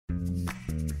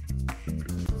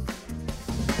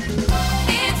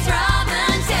It's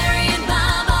Robin, Terry and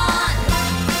Bob on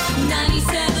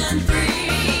 97.3.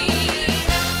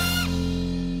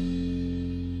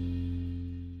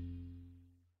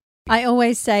 I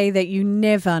always say that you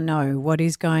never know what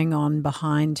is going on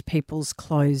behind people's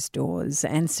closed doors.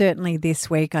 And certainly this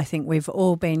week, I think we've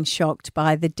all been shocked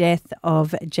by the death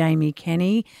of Jamie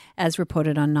Kenny, as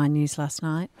reported on 9 News last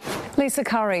night. Lisa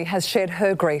Curry has shared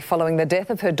her grief following the death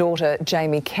of her daughter,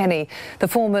 Jamie Kenny. The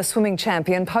former swimming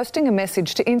champion posting a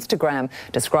message to Instagram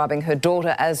describing her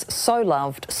daughter as so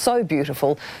loved, so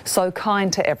beautiful, so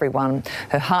kind to everyone.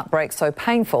 Her heartbreak so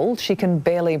painful she can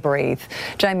barely breathe.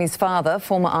 Jamie's father,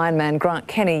 former Ironman Grant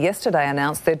Kenny, yesterday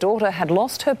announced their daughter had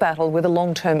lost her battle with a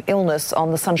long-term illness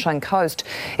on the Sunshine Coast.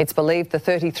 It's believed the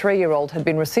 33-year-old had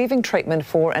been receiving treatment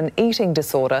for an eating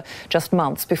disorder just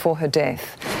months before her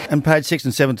death. And page 6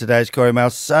 and 7 today's Corrie Mail,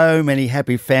 so many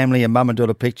happy family and mum and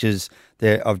daughter pictures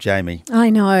there of Jamie. I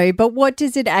know, but what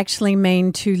does it actually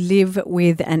mean to live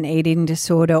with an eating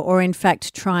disorder, or in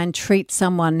fact try and treat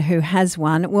someone who has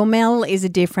one? Well, Mel is a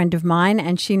dear friend of mine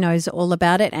and she knows all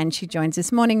about it, and she joins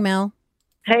us. Morning, Mel.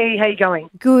 Hey, how you going?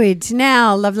 Good.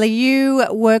 Now, lovely, you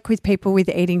work with people with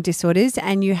eating disorders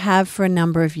and you have for a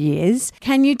number of years.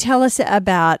 Can you tell us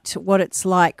about what it's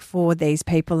like for these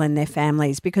people and their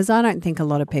families? Because I don't think a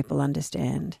lot of people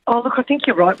understand. Oh, look, I think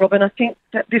you're right, Robin. I think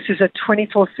that this is a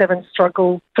 24/7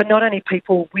 struggle for not only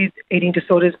people with eating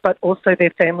disorders, but also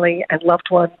their family and loved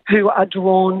ones who are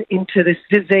drawn into this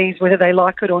disease, whether they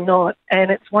like it or not. And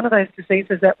it's one of those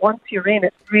diseases that once you're in,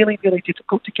 it's really, really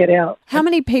difficult to get out. How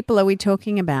many people are we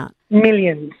talking about?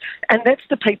 Millions. And that's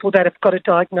the people that have got a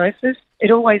diagnosis.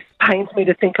 It always pains me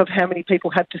to think of how many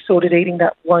people have disordered eating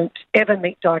that won't ever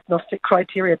meet diagnostic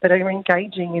criteria, but are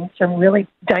engaging in some really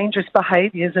dangerous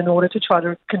behaviours in order to try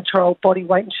to control body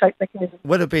weight and shape mechanisms.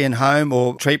 Whether it be in home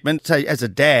or treatment, say as a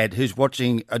dad who's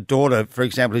watching a daughter, for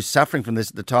example, who's suffering from this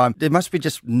at the time, there must be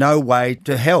just no way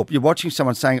to help. You're watching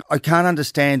someone saying, I can't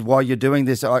understand why you're doing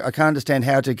this. I can't understand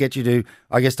how to get you to,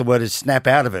 I guess the word is snap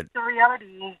out of it. The reality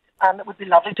is, it would be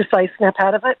lovely to say snap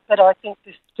out of it, but I think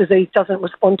this disease doesn't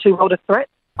respond too well to threats.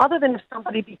 Other than if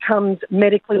somebody becomes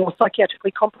medically or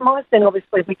psychiatrically compromised, then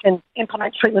obviously we can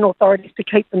implement treatment authorities to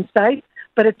keep them safe.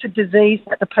 But it's a disease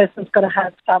that the person's got to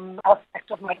have some aspect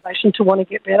of motivation to want to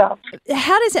get better.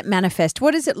 How does it manifest?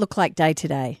 What does it look like day to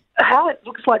day? How it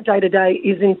looks like day to day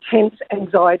is intense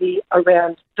anxiety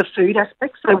around the food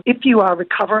aspect. So if you are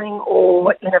recovering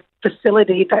or in a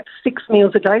facility, that's 6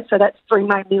 meals a day, so that's 3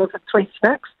 main meals and 3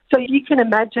 snacks. So you can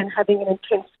imagine having an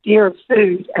intense fear of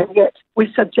food, and yet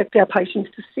we subject our patients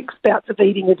to 6 bouts of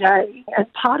eating a day.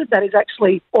 And part of that is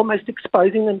actually almost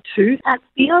exposing them to that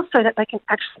fear so that they can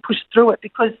actually push through it,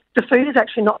 because the food is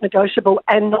actually not negotiable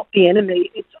and not the enemy.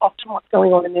 It's often what's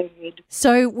going on in their head.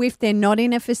 So if they're not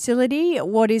in a facility,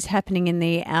 what is happening in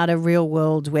the outer real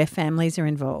world where families are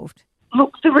involved?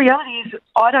 Look, the reality is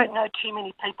I don't know too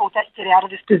many people that get out of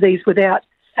this disease without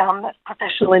some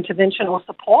professional intervention or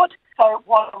support. So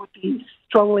what I would be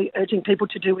strongly urging people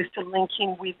to do is to link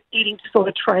in with eating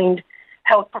disorder trained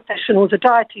health professionals, a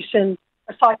dietitian,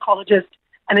 a psychologist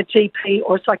and a GP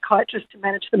or a psychiatrist to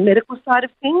manage the medical side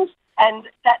of things. And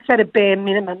that's at a bare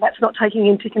minimum. That's not taking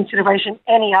into consideration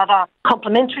any other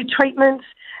complementary treatments.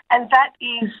 And that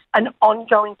is an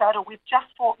ongoing battle. We've just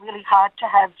fought really hard to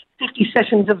have 50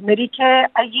 sessions of Medicare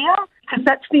a year, because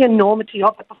that's the enormity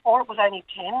of it. Before it was only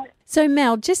 10. So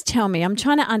Mel, just tell me, I'm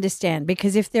trying to understand,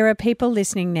 because if there are people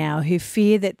listening now who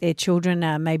fear that their children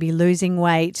are maybe losing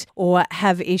weight or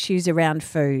have issues around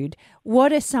food,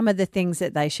 what are some of the things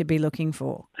that they should be looking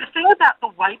for? The thing about the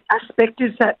weight aspect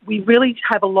is that we really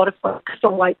have a lot of focus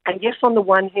on weight. And yes, on the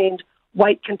one hand,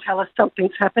 weight can tell us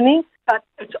something's happening, but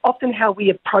it's often how we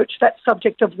approach that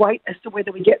subject of weight as to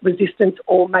whether we get resistance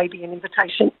or maybe an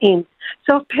invitation in.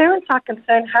 So if parents are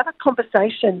concerned, have a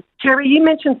conversation. Terry, you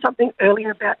mentioned something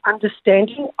earlier about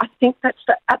understanding. I think that's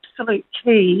the absolute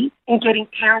key in getting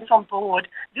parents on board.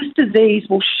 This disease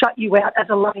will shut you out as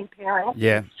a loving parent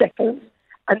in seconds.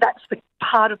 And that's the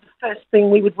part of the first thing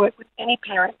we would work with any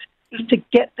parent, is to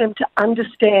get them to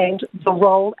understand the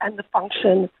role and the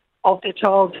function of their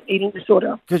child's eating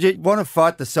disorder. Because you want to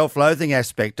fight the self-loathing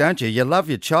aspect, don't you? You love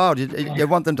your child. You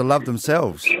want them to love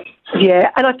themselves.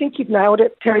 Yeah, and I think you've nailed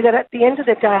it, Terry, that at the end of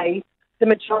the day, the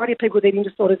majority of people with eating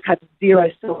disorders have zero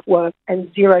self-worth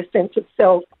and zero sense of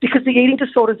self, because the eating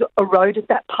disorders eroded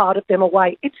that part of them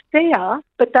away. It's there,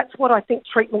 but that's what I think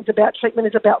treatment's about. Treatment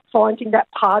is about finding that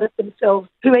part of themselves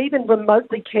who even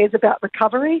remotely cares about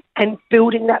recovery and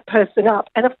building that person up.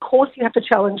 And of course you have to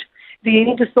challenge the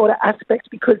eating disorder aspect,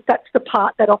 because that's the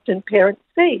part that often parents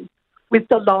see with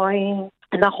the lying,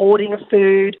 and the hoarding of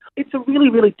food. It's a really,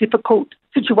 really difficult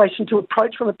situation to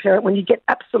approach from a parent when you get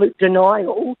absolute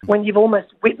denial, when you've almost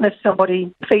witnessed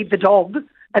somebody feed the dog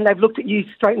and they've looked at you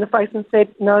straight in the face and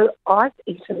said, no, I've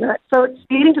eaten that. So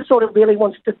the eating disorder really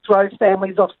wants to throw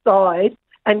families offside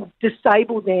and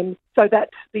disable them so that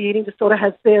the eating disorder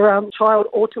has their child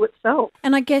all to itself.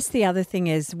 And I guess the other thing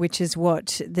is, which is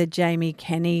what the Jamie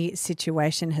Kenny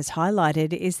situation has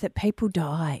highlighted, is that people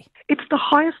die. It's the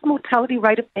highest mortality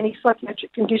rate of any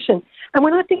psychiatric condition. And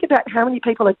when I think about how many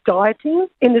people are dieting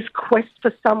in this quest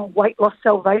for some weight loss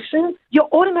salvation, you're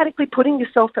automatically putting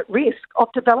yourself at risk of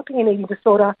developing an eating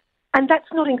disorder. And that's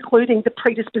not including the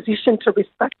predisposition to risk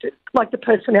factors like the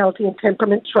personality and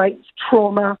temperament traits,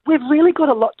 trauma. We've really got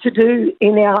a lot to do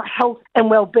in our health and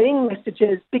well-being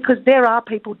messages because there are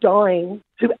people dying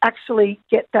who actually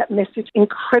get that message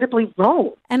incredibly wrong.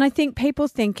 And I think people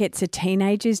think it's a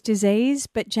teenager's disease,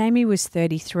 but Jamie was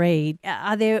 33.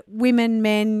 Are there women,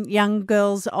 men, young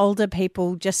girls, older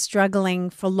people just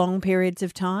struggling for long periods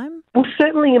of time? Well,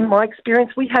 certainly in my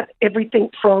experience, we have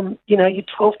everything from, your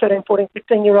 12, 13, 14,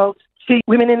 15-year-olds to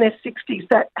women in their 60s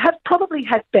that have probably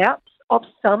had bouts of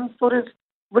some sort of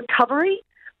recovery,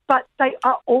 but they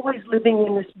are always living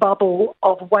in this bubble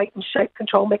of weight and shape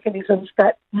control mechanisms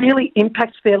that really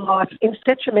impacts their life in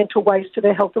detrimental ways to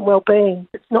their health and well-being.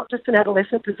 It's not just an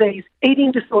adolescent disease.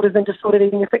 Eating disorders and disordered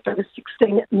eating affect over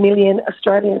 16 million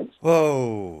Australians.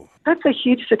 Whoa. That's a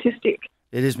huge statistic.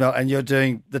 It is, Mel, and you're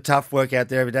doing the tough work out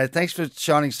there every day. Thanks for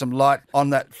shining some light on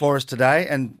that for us today,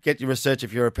 and get your research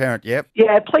if you're a parent, yep?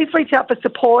 Yeah, please reach out for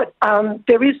support.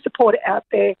 There is support out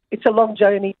there. It's a long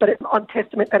journey, but I'm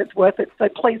testament that it's worth it. So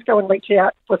please go and reach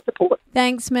out for support.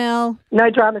 Thanks, Mel. No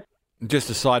dramas.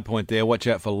 Just a side point there, watch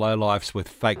out for lowlifes with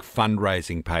fake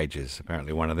fundraising pages.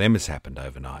 Apparently one of them has happened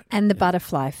overnight. And the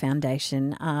Butterfly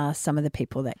Foundation are some of the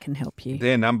people that can help you.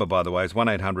 Their number, by the way, is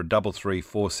 1800 333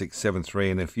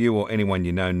 4673. And if you or anyone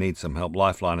you know needs some help,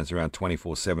 Lifeline is around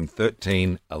 24/7,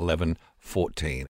 13 11 14.